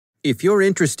If you're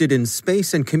interested in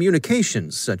space and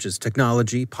communications, such as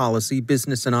technology, policy,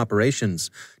 business, and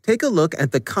operations, take a look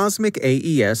at the Cosmic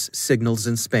AES Signals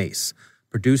in Space.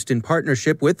 Produced in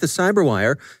partnership with the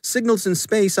CyberWire, Signals in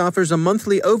Space offers a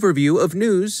monthly overview of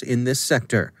news in this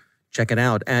sector. Check it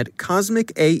out at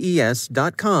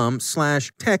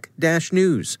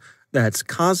cosmicaes.com/tech-news. That's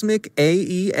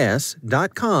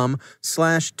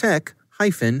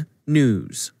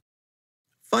cosmicaes.com/tech-news.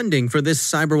 Funding for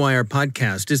this CyberWire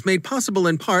podcast is made possible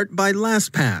in part by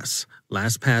LastPass.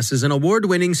 LastPass is an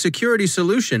award-winning security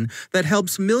solution that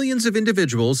helps millions of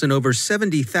individuals in over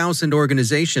 70,000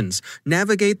 organizations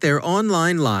navigate their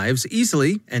online lives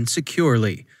easily and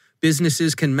securely.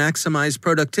 Businesses can maximize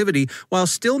productivity while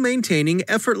still maintaining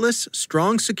effortless,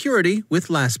 strong security with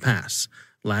LastPass.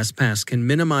 LastPass can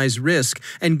minimize risk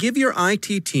and give your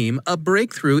IT team a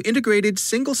breakthrough integrated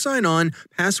single sign-on,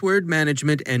 password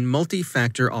management, and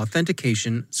multi-factor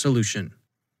authentication solution.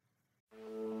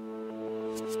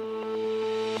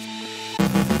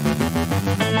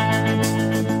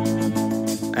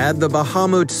 Add the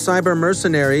Bahamut cyber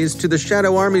mercenaries to the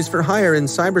shadow armies for hire in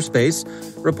cyberspace.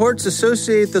 Reports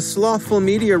associate the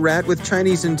SlothfulMedia RAT with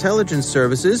Chinese intelligence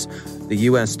services. The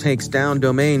U.S. takes down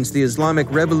domains the Islamic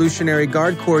Revolutionary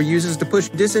Guard Corps uses to push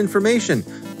disinformation.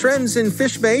 Trends in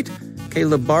phishbait.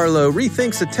 Caleb Barlow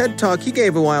rethinks a TED Talk he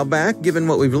gave a while back, given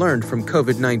what we've learned from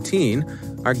COVID-19.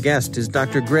 Our guest is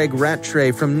Dr. Greg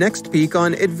Rattray from NextPeak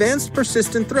on advanced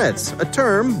persistent threats, a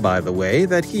term, by the way,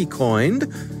 that he coined.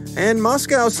 And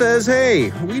Moscow says,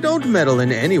 hey, we don't meddle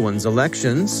in anyone's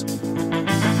elections.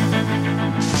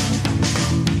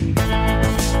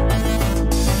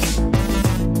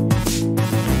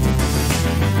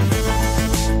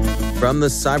 From the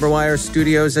CyberWire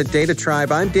studios at Data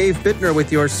Tribe, I'm Dave Bittner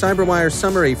with your CyberWire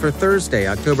summary for Thursday,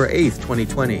 October 8th,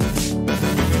 2020.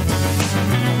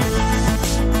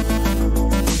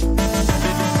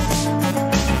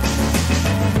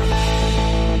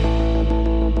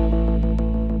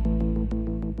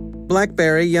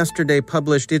 BlackBerry yesterday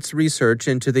published its research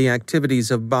into the activities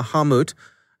of Bahamut,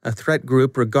 a threat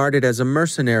group regarded as a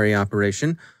mercenary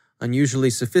operation, unusually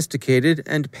sophisticated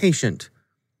and patient.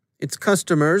 Its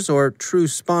customers, or true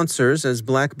sponsors as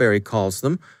BlackBerry calls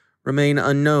them, remain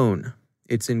unknown.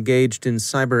 It's engaged in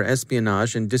cyber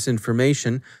espionage and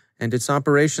disinformation, and its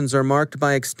operations are marked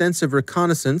by extensive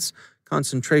reconnaissance,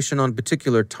 concentration on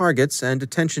particular targets, and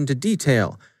attention to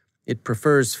detail. It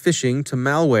prefers phishing to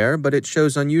malware, but it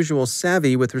shows unusual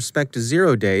savvy with respect to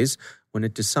 0 days when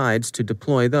it decides to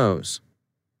deploy those.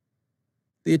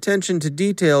 The attention to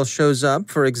detail shows up,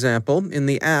 for example, in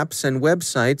the apps and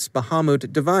websites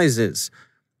Bahamut devises.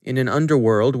 In an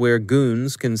underworld where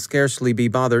goons can scarcely be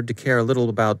bothered to care little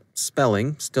about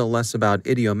spelling, still less about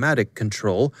idiomatic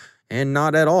control, and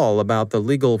not at all about the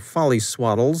legal folly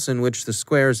swaddles in which the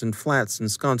squares and flats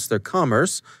ensconce their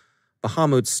commerce,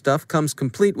 Bahamut's stuff comes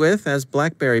complete with, as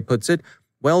BlackBerry puts it,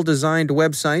 well-designed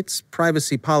websites,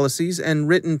 privacy policies, and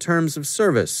written terms of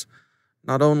service.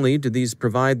 Not only do these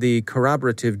provide the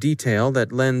corroborative detail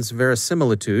that lends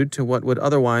verisimilitude to what would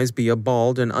otherwise be a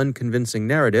bald and unconvincing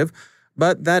narrative,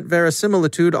 but that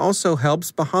verisimilitude also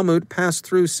helps Bahamut pass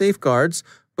through safeguards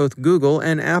both Google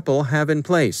and Apple have in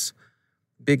place.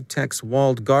 Big Tech's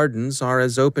walled gardens are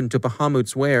as open to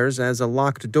Bahamut's wares as a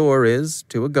locked door is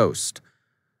to a ghost.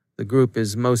 The group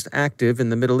is most active in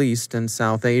the Middle East and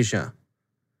South Asia.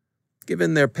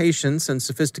 Given their patience and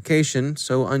sophistication,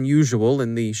 so unusual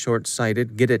in the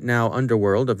short-sighted get-it-now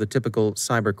underworld of the typical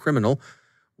cyber criminal,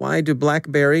 why do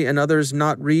BlackBerry and others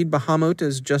not read Bahamut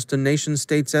as just a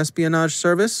nation-state's espionage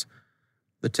service?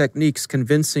 The techniques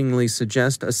convincingly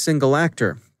suggest a single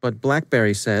actor, but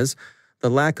BlackBerry says the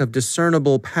lack of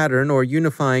discernible pattern or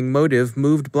unifying motive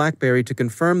moved BlackBerry to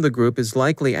confirm the group is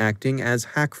likely acting as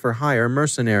hack-for-hire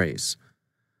mercenaries.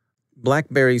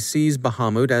 BlackBerry sees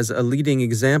Bahamut as a leading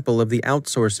example of the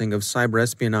outsourcing of cyber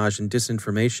espionage and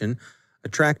disinformation,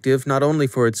 attractive not only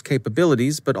for its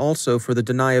capabilities but also for the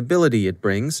deniability it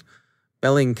brings.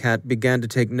 Bellingcat began to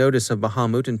take notice of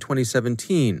Bahamut in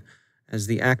 2017 as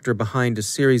the actor behind a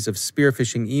series of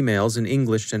spear-phishing emails in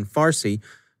English and Farsi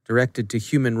directed to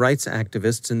human rights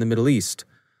activists in the Middle East.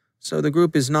 So the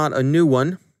group is not a new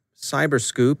one.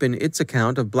 Cyberscoop, in its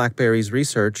account of BlackBerry's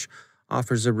research,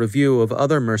 offers a review of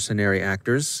other mercenary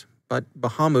actors, but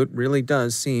Bahamut really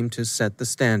does seem to set the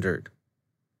standard.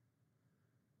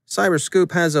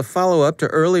 Cyberscoop has a follow-up to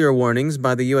earlier warnings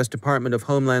by the U.S. Department of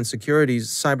Homeland Security's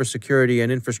Cybersecurity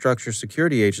and Infrastructure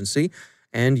Security Agency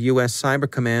and U.S. Cyber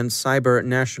Command's Cyber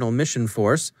National Mission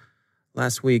Force.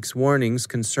 Last week's warnings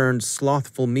concerned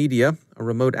SlothfulMedia, a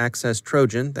remote access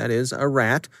Trojan, that is, a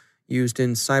RAT, used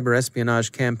in cyber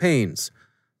espionage campaigns.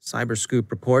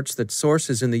 Cyberscoop reports that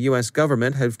sources in the U.S.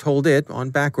 government have told it, on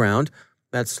background,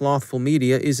 that Slothful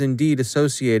Media is indeed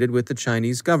associated with the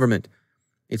Chinese government.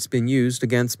 It's been used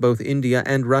against both India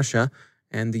and Russia,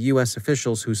 and the U.S.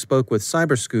 officials who spoke with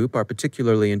Cyberscoop are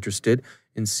particularly interested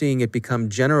in seeing it become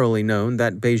generally known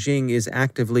that Beijing is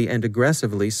actively and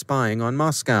aggressively spying on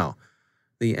Moscow.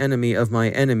 The enemy of my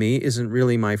enemy isn't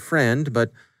really my friend,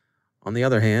 but on the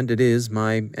other hand, it is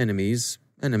my enemy's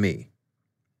enemy.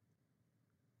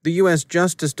 The U.S.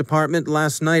 Justice Department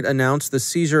last night announced the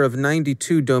seizure of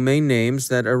 92 domain names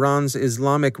that Iran's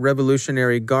Islamic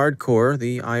Revolutionary Guard Corps,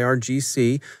 the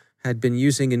IRGC, had been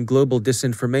using in global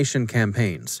disinformation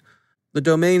campaigns. The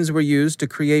domains were used to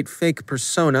create fake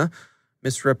persona,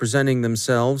 misrepresenting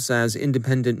themselves as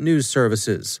independent news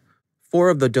services. 4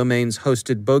 of the domains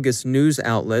hosted bogus news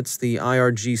outlets the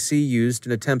IRGC used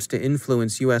in attempts to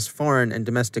influence U.S. foreign and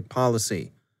domestic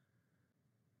policy.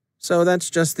 So that's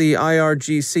just the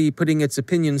IRGC putting its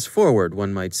opinions forward,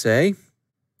 one might say.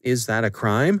 Is that a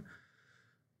crime?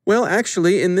 Well,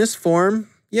 actually, in this form,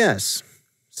 yes.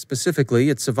 Specifically,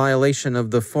 it's a violation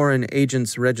of the Foreign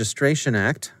Agents Registration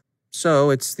Act. So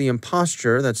it's the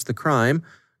imposture that's the crime,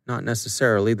 not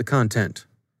necessarily the content.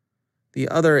 The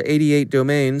other 88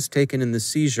 domains taken in the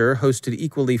seizure hosted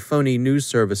equally phony news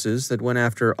services that went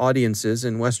after audiences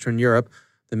in Western Europe,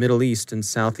 the Middle East, and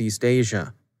Southeast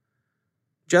Asia.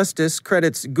 Justice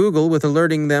credits Google with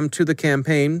alerting them to the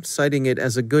campaign, citing it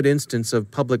as a good instance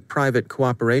of public-private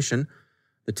cooperation.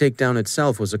 The takedown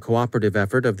itself was a cooperative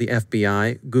effort of the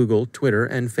FBI, Google, Twitter,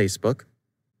 and Facebook.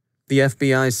 The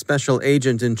FBI's special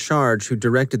agent in charge who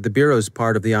directed the Bureau's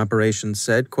part of the operation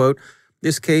said, quote,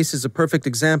 "This case is a perfect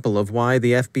example of why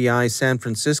the FBI San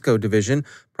Francisco division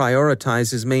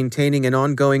prioritizes maintaining an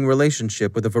ongoing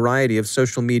relationship with a variety of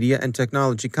social media and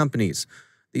technology companies.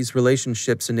 These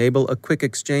relationships enable a quick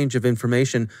exchange of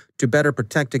information to better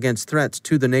protect against threats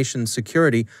to the nation's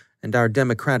security and our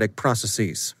democratic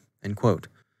processes." End quote.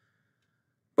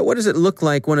 But what does it look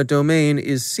like when a domain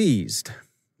is seized?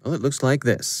 Well, it looks like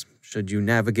this. Should you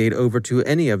navigate over to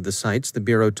any of the sites the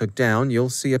Bureau took down, you'll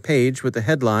see a page with the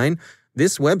headline,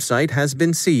 "This website has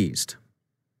been seized."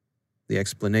 The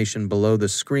explanation below the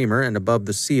screamer and above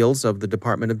the seals of the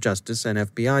Department of Justice and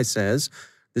FBI says,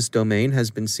 "This domain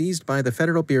has been seized by the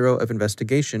Federal Bureau of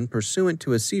Investigation pursuant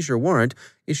to a seizure warrant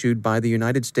issued by the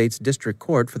United States District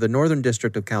Court for the Northern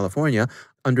District of California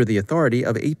under the authority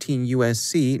of 18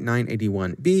 U.S.C.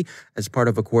 981B as part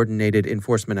of a coordinated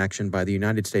enforcement action by the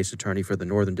United States Attorney for the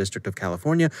Northern District of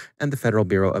California and the Federal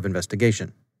Bureau of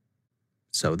Investigation."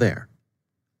 So there.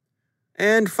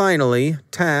 And finally,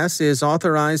 TASS is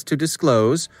authorized to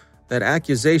disclose that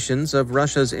accusations of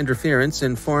Russia's interference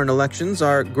in foreign elections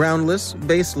are groundless,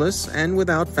 baseless, and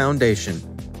without foundation.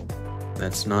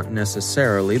 That's not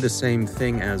necessarily the same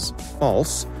thing as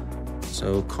false,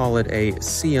 so call it a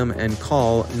see 'em and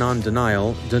call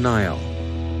non-denial denial.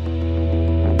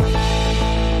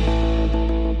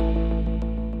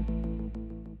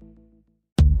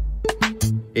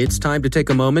 It's time to take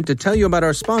a moment to tell you about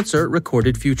our sponsor,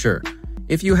 Recorded Future.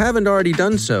 If you haven't already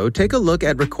done so, take a look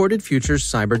at Recorded Future's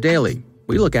Cyber Daily.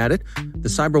 We look at it. The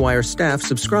CyberWire staff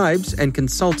subscribes and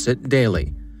consults it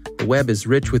daily. The web is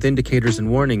rich with indicators and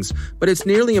warnings, but it's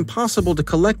nearly impossible to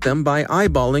collect them by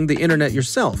eyeballing the internet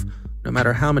yourself, no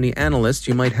matter how many analysts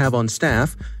you might have on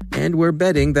staff, and we're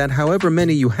betting that however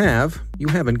many you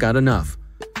haven't got enough.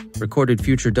 Recorded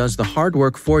Future does the hard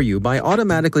work for you by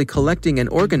automatically collecting and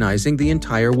organizing the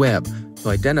entire web to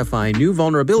identify new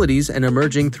vulnerabilities and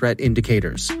emerging threat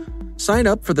indicators. Sign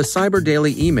up for the Cyber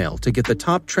Daily email to get the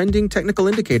top trending technical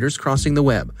indicators crossing the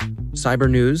web. Cyber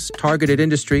news, targeted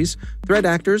industries, threat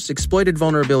actors, exploited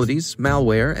vulnerabilities,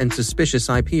 malware, and suspicious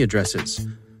IP addresses.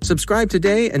 Subscribe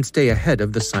today and stay ahead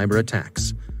of the cyber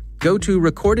attacks. Go to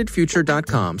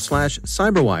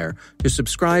recordedfuture.com/cyberwire to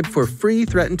subscribe for free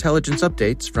threat intelligence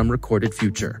updates from Recorded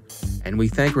Future. And we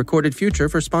thank Recorded Future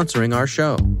for sponsoring our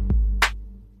show.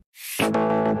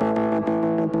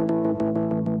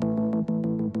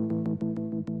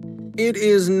 It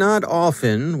is not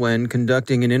often when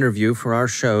conducting an interview for our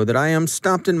show that I am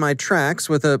stopped in my tracks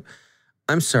with a,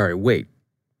 "I'm sorry, wait,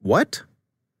 what?"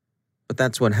 But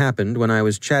that's what happened when I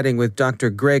was chatting with Dr.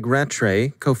 Greg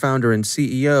Rattray, co-founder and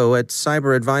CEO at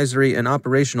cyber advisory and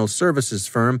operational services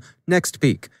firm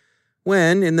NextPeak,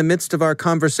 when, in the midst of our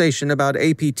conversation about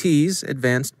APTs,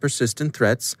 advanced persistent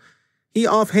threats, he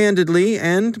offhandedly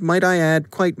and, might I add,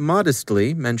 quite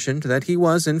modestly mentioned that he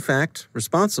was, in fact,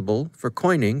 responsible for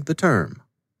coining the term.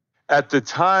 At the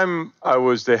time, I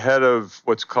was the head of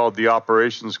what's called the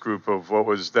operations group of what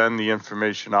was then the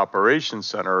Information Operations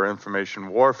Center or Information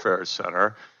Warfare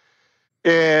Center.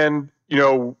 And,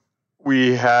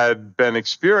 we had been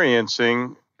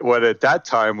experiencing what at that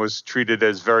time was treated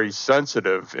as very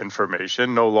sensitive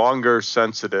information, no longer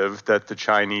sensitive that the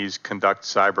Chinese conduct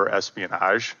cyber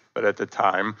espionage, but at the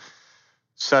time,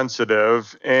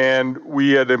 sensitive. And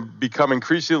we had become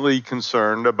increasingly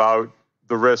concerned about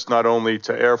the risk not only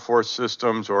to Air Force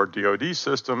systems or DoD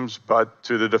systems, but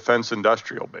to the defense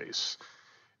industrial base.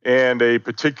 And a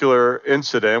particular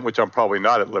incident, which I'm probably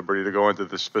not at liberty to go into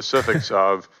the specifics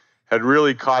of, had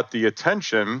really caught the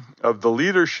attention of the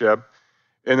leadership,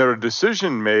 and there was a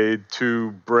decision made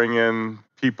to bring in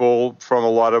people from a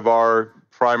lot of our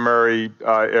primary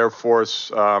Air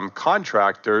Force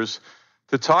contractors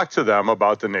to talk to them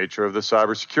about the nature of the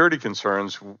cybersecurity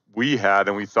concerns we had,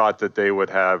 and we thought that they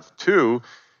would have too.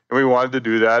 And we wanted to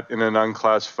do that in an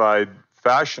unclassified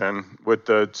fashion with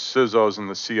the CISOs and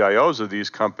the CIOs of these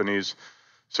companies.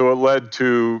 So it led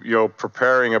to,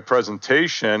 preparing a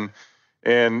presentation.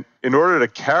 And in order to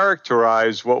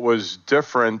characterize what was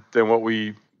different than what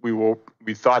we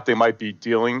thought they might be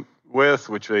dealing with,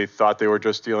 which they thought they were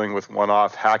just dealing with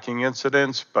one-off hacking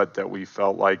incidents, but that we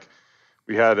felt like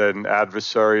we had an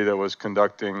adversary that was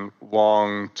conducting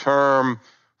long-term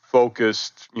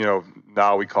focused,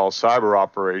 now we call cyber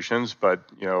operations, but,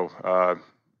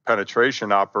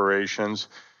 penetration operations.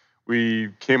 We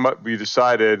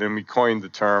decided, and we coined the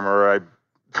term, or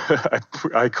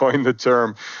I coined the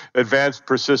term advanced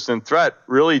persistent threat,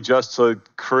 really just to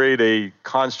create a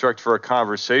construct for a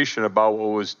conversation about what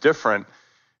was different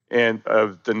and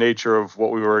of the nature of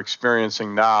what we were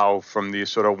experiencing now from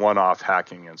these sort of one-off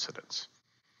hacking incidents.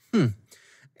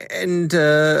 And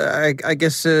I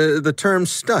guess the term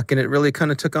stuck, and it really kind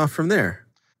of took off from there.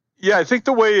 Yeah, I think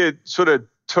the way it sort of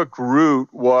took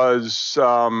root was,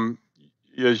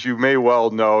 as you may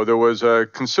well know, there was a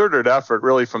concerted effort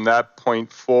really from that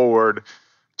point forward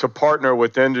to partner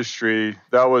with industry.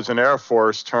 That was an Air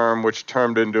Force term, which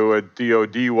turned into a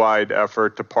DoD-wide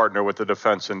effort to partner with the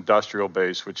defense industrial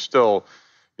base, which still,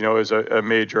 is a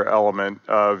major element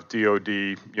of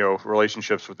DoD,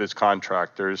 relationships with its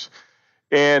contractors.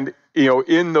 And,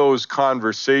 in those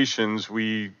conversations,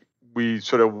 we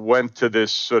sort of went to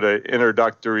this sort of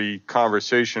introductory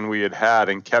conversation we had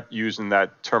and kept using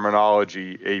that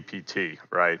terminology APT,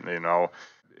 right? And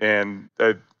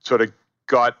that sort of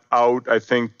got out. I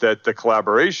think that the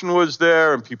collaboration was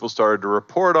there and people started to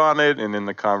report on it. And in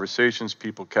the conversations,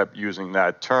 people kept using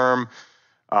that term.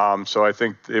 So I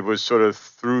think it was sort of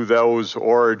through those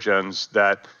origins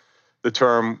that the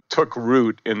term took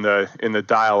root in the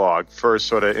dialogue, first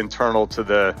sort of internal to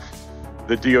the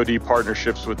DoD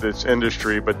partnerships with its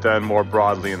industry, but then more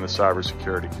broadly in the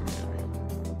cybersecurity community.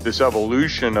 This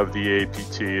evolution of the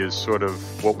APT is sort of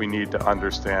what we need to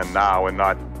understand now and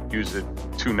not use it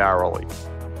too narrowly.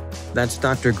 That's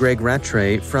Dr. Greg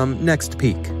Rattray from Next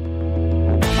Peak.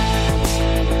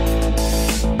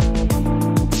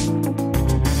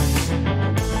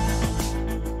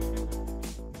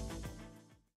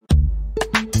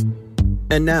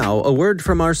 And now, a word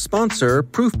from our sponsor,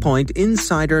 Proofpoint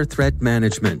Insider Threat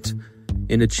Management.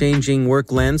 In a changing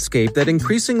work landscape that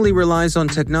increasingly relies on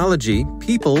technology,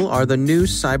 people are the new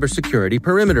cybersecurity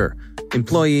perimeter.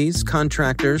 Employees,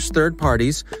 contractors, third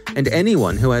parties, and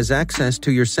anyone who has access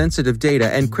to your sensitive data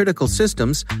and critical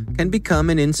systems can become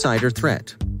an insider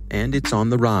threat. And it's on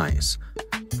the rise.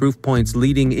 Proofpoint's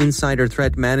leading insider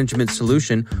threat management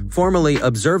solution, formerly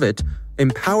Observit,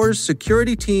 empowers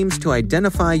security teams to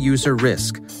identify user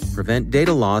risk, prevent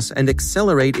data loss, and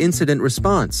accelerate incident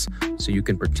response so you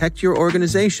can protect your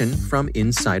organization from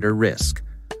insider risk.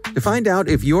 To find out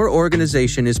if your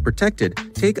organization is protected,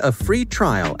 take a free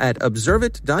trial at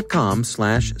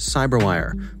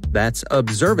observit.com/cyberwire. That's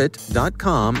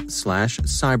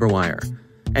observit.com/cyberwire.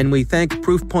 And we thank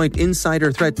Proofpoint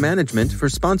Insider Threat Management for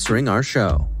sponsoring our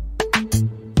show.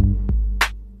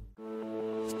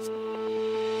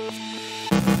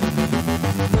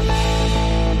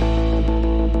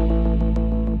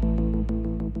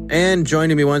 And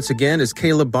joining me once again is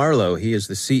Caleb Barlow. He is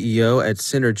the CEO at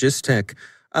Synergistech.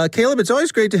 Caleb, it's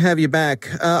always great to have you back.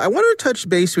 I wanted to touch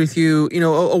base with you.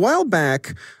 A while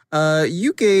back,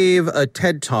 you gave a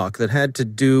TED Talk that had to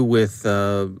do with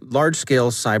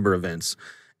large-scale cyber events.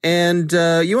 And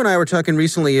you and I were talking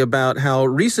recently about how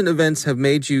recent events have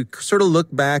made you sort of look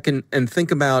back and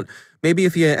think about maybe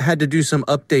if you had to do some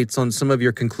updates on some of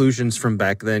your conclusions from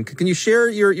back then. Can you share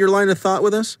your line of thought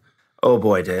with us? Oh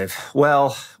boy, Dave.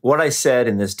 Well, what I said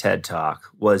in this TED Talk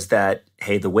was that,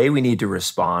 hey, the way we need to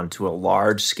respond to a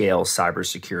large-scale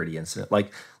cybersecurity incident,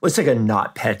 like let's take a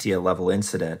NotPetya level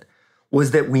incident, was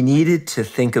that we needed to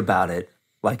think about it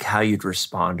like how you'd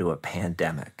respond to a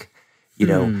pandemic.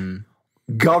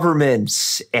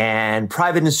 governments and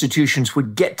private institutions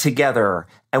would get together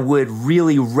and would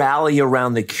really rally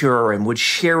around the cure and would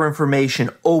share information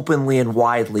openly and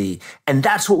widely. And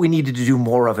that's what we needed to do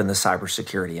more of in the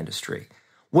cybersecurity industry.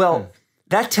 Well,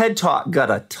 that TED Talk got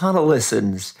a ton of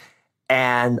listens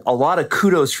and a lot of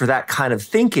kudos for that kind of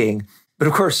thinking. But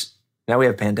of course, now we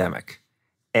have a pandemic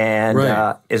and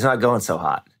it's not going so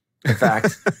hot. In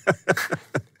fact,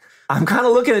 I'm kind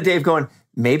of looking at Dave going,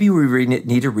 maybe we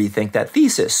need to rethink that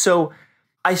thesis. So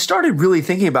I started really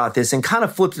thinking about this and kind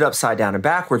of flipped it upside down and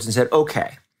backwards and said,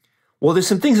 okay, well, there's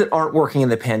some things that aren't working in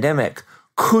the pandemic.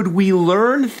 Could we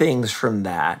learn things from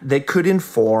that could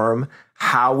inform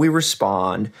how we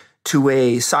respond to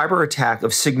a cyber attack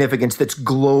of significance that's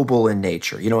global in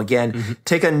nature?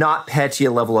 Take a not petty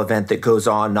level event that goes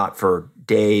on not for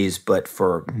days, but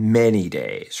for many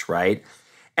days, right?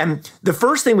 And the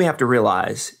first thing we have to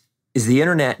realize is the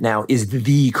internet now is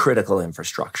the critical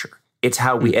infrastructure. It's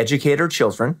how we educate our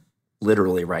children,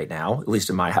 literally right now, at least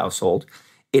in my household.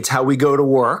 It's how we go to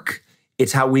work.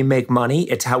 It's how we make money.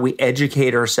 It's how we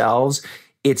educate ourselves.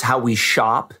 It's how we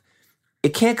shop.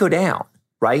 It can't go down,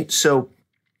 right? So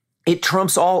it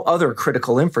trumps all other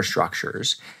critical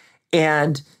infrastructures.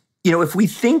 And, if we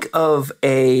think of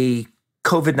a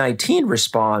COVID-19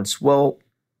 response, well,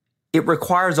 it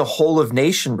requires a whole of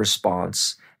nation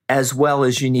response, as well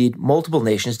as you need multiple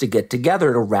nations to get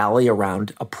together to rally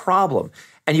around a problem.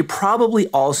 And you probably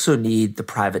also need the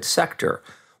private sector.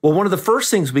 Well, one of the first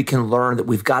things we can learn that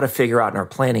we've got to figure out in our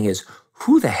planning is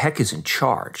who the heck is in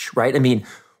charge, right? I mean,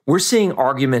 we're seeing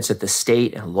arguments at the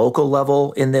state and local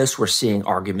level in this. We're seeing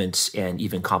arguments and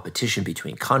even competition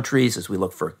between countries as we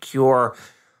look for a cure.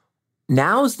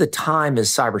 Now's the time as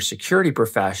cybersecurity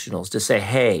professionals to say,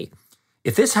 hey,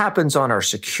 if this happens on our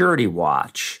security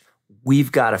watch,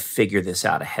 we've got to figure this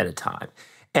out ahead of time.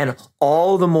 And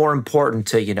all the more important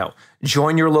to,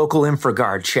 join your local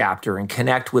InfraGard chapter and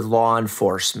connect with law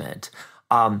enforcement.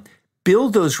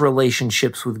 Build those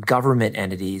relationships with government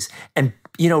entities and,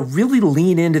 really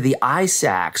lean into the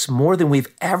ISACs more than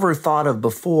we've ever thought of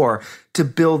before to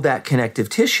build that connective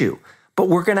tissue. But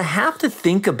we're going to have to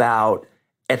think about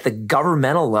at the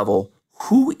governmental level,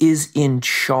 who is in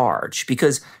charge?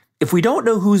 Because if we don't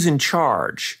know who's in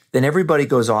charge, then everybody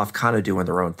goes off kind of doing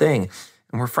their own thing.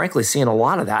 And we're frankly seeing a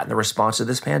lot of that in the response to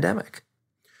this pandemic.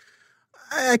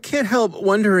 I can't help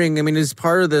wondering, is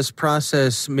part of this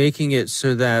process making it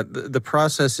so that the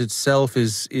process itself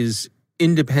is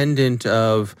independent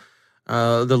of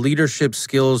the leadership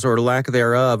skills or lack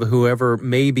thereof, whoever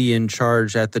may be in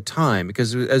charge at the time?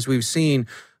 Because as we've seen,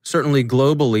 certainly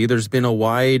globally, there's been a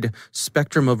wide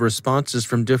spectrum of responses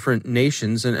from different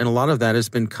nations, and a lot of that has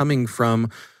been coming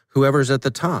from whoever's at the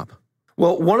top.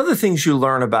 Well, one of the things you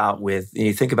learn about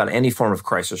you think about any form of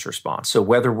crisis response.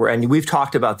 So and we've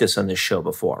talked about this on this show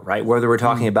before, right? Whether we're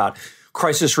talking about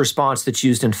crisis response that's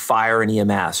used in fire and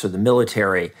EMS or the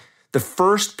military, the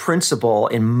first principle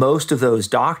in most of those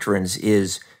doctrines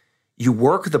is you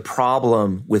work the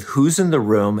problem with who's in the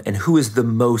room and who is the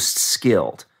most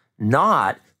skilled,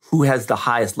 not who has the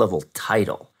highest level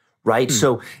title, right?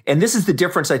 So, and this is the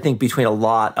difference, I think, between a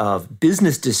lot of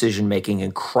business decision-making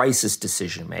and crisis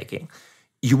decision-making.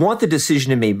 You want the decision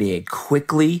to be made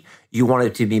quickly. You want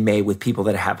it to be made with people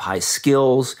that have high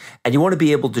skills, and you want to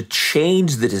be able to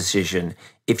change the decision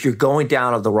if you're going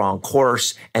down the wrong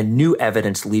course and new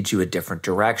evidence leads you a different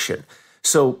direction.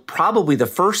 So probably the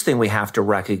first thing we have to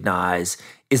recognize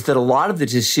is that a lot of the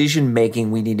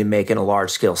decision-making we need to make in a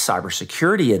large-scale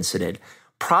cybersecurity incident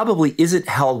probably isn't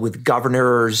held with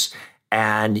governors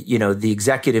and, the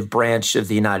executive branch of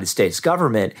the United States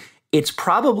government. It's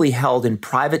probably held in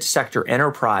private sector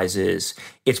enterprises.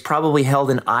 It's probably held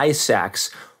in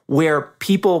ISACs where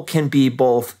people can be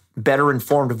both better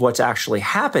informed of what's actually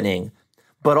happening,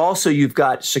 but also you've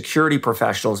got security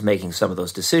professionals making some of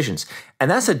those decisions.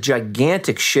 And that's a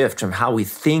gigantic shift from how we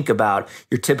think about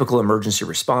your typical emergency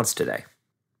response today.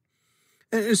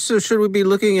 So should we be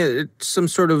looking at some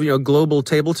sort of global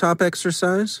tabletop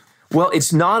exercise? Well,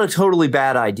 it's not a totally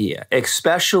bad idea,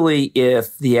 especially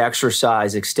if the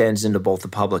exercise extends into both the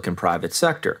public and private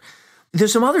sector.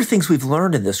 There's some other things we've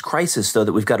learned in this crisis, though,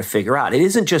 that we've got to figure out. It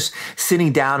isn't just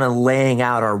sitting down and laying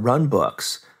out our run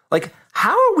books. Like,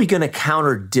 how are we going to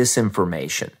counter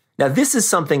disinformation? Now, this is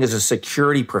something as a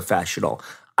security professional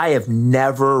I have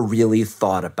never really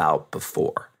thought about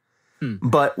before.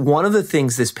 But one of the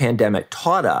things this pandemic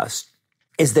taught us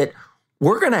is that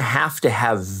we're going to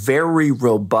have very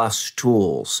robust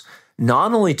tools,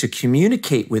 not only to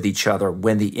communicate with each other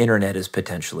when the internet is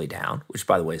potentially down, which,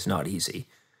 by the way, is not easy,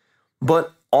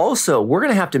 but also we're going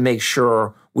to have to make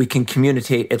sure we can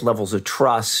communicate at levels of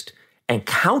trust and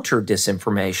counter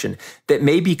disinformation that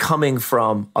may be coming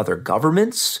from other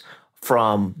governments,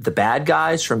 from the bad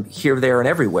guys, from here, there, and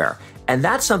everywhere. And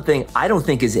that's something I don't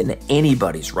think is in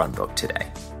anybody's run book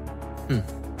today.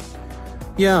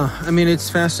 Yeah, I mean, it's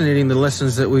fascinating the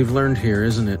lessons that we've learned here,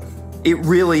 isn't it? It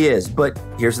really is. But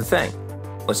here's the thing.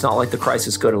 Let's not let the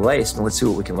crisis go to waste, and let's see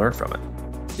what we can learn from it.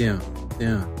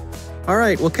 Yeah. All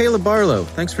right. Well, Caleb Barlow,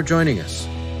 thanks for joining us.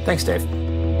 Thanks, Dave.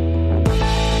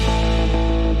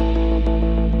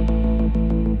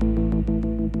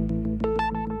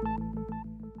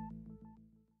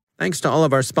 Thanks to all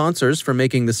of our sponsors for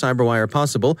making the CyberWire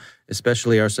possible,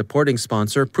 especially our supporting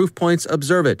sponsor, Proofpoint's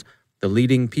Observeit, the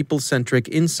leading people-centric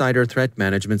insider threat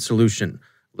management solution.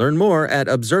 Learn more at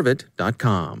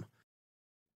observeit.com.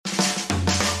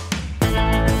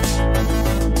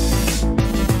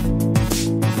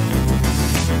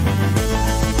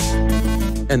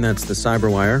 And that's the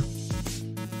CyberWire.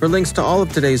 For links to all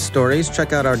of today's stories,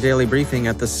 check out our daily briefing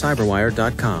at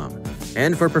thecyberwire.com.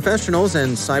 And for professionals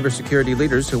and cybersecurity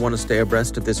leaders who want to stay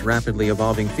abreast of this rapidly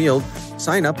evolving field,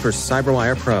 sign up for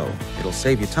CyberWire Pro. It'll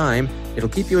save you time, it'll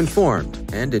keep you informed,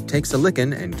 and it takes a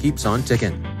lickin' and keeps on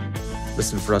ticking.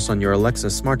 Listen for us on your Alexa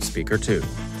smart speaker, too.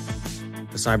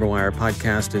 The CyberWire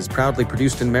podcast is proudly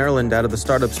produced in Maryland out of the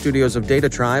startup studios of Data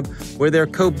Tribe, where they're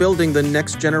co-building the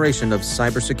next generation of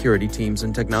cybersecurity teams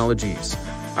and technologies.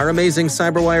 Our amazing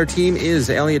CyberWire team is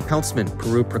Elliot Peltzman,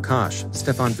 Puru Prakash,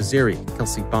 Stefan Vaziri,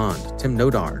 Kelsey Bond, Tim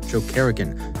Nodar, Joe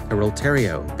Kerrigan, Carol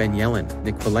Terrio, Ben Yellen,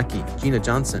 Nick Valecki, Gina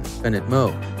Johnson, Bennett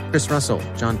Moe, Chris Russell,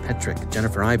 John Petrick,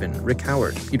 Jennifer Ivan, Rick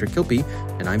Howard, Peter Kilpie,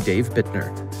 and I'm Dave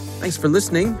Bittner. Thanks for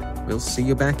listening. We'll see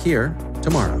you back here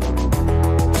tomorrow.